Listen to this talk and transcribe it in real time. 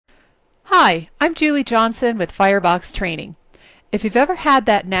Hi, I'm Julie Johnson with Firebox Training. If you've ever had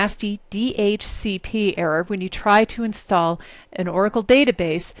that nasty DHCP error when you try to install an Oracle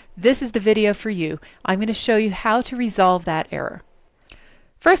database, this is the video for you. I'm going to show you how to resolve that error.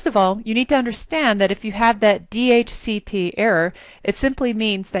 First of all, you need to understand that if you have that DHCP error, it simply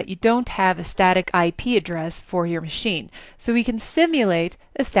means that you don't have a static IP address for your machine. So we can simulate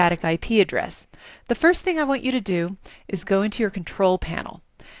a static IP address. The first thing I want you to do is go into your control panel.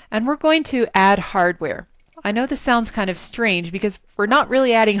 And we're going to add hardware. I know this sounds kind of strange because we're not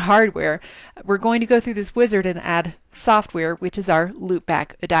really adding hardware. We're going to go through this wizard and add software, which is our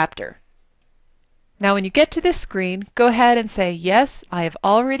loopback adapter. Now when you get to this screen, go ahead and say, yes, I have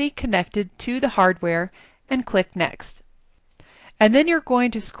already connected to the hardware, and click Next. And then you're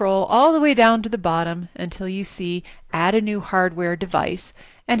going to scroll all the way down to the bottom until you see Add a new hardware device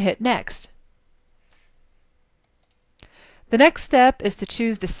and hit Next. The next step is to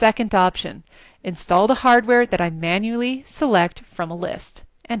choose the second option, install the hardware that I manually select from a list,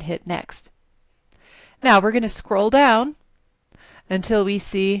 and hit Next. Now we're going to scroll down until we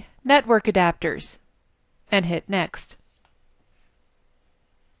see Network Adapters, and hit Next.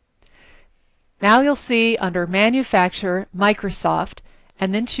 Now you'll see under Manufacturer, Microsoft,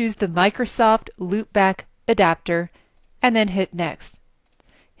 and then choose the Microsoft Loopback Adapter, and then hit Next.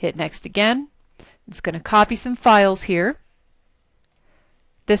 Hit Next again. It's going to copy some files here.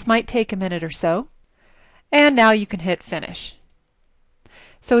 This might take a minute or so. And now you can hit Finish.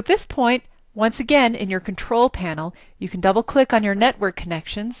 So at this point, once again in your control panel, you can double click on your network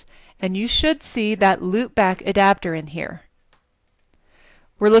connections and you should see that loopback adapter in here.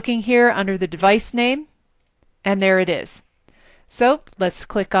 We're looking here under the device name, and there it is. So let's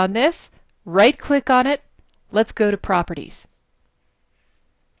click on this, right click on it, let's go to Properties.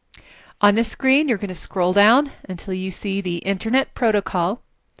 On this screen you're going to scroll down until you see the Internet Protocol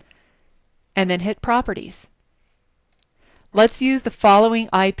and then hit Properties. Let's use the following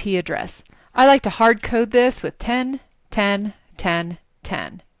IP address. I like to hard code this with 10, 10, 10,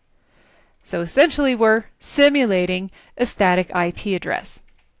 10. So essentially we're simulating a static IP address.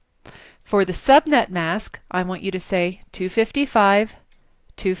 For the subnet mask, I want you to say 255,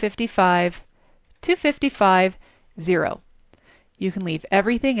 255, 255, 0. You can leave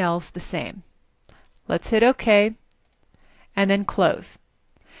everything else the same. Let's hit OK and then close.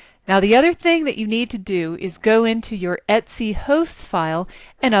 Now the other thing that you need to do is go into your etc hosts file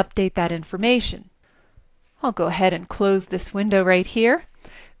and update that information. I'll go ahead and close this window right here.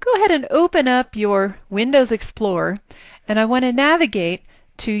 Go ahead and open up your Windows Explorer, and I want to navigate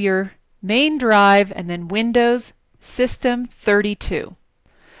to your main drive and then Windows System 32.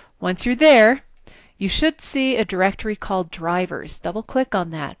 Once you're there, you should see a directory called Drivers. Double click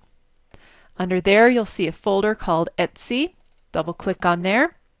on that. Under there you'll see a folder called etc. Double click on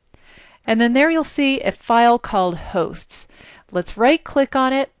there. And then there you'll see a file called Hosts. Let's right click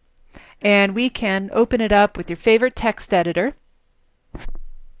on it and we can open it up with your favorite text editor.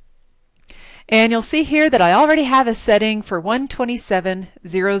 And you'll see here that I already have a setting for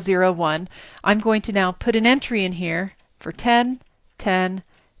 127.0.0.1. I'm going to now put an entry in here for 10, 10,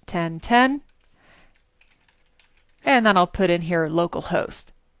 10, 10. And then I'll put in here localhost.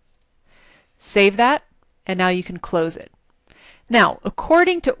 Save that, and now you can close it. Now,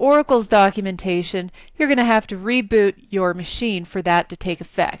 according to Oracle's documentation, you're going to have to reboot your machine for that to take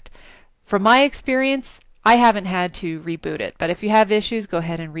effect. From my experience, I haven't had to reboot it, but if you have issues, go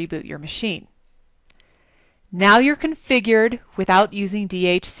ahead and reboot your machine. Now you're configured without using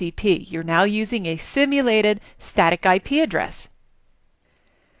DHCP. You're now using a simulated static IP address.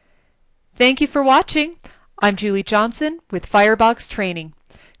 Thank you for watching. I'm Julie Johnson with Firebox Training.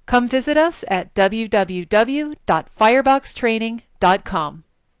 Come visit us at www.fireboxtraining.com.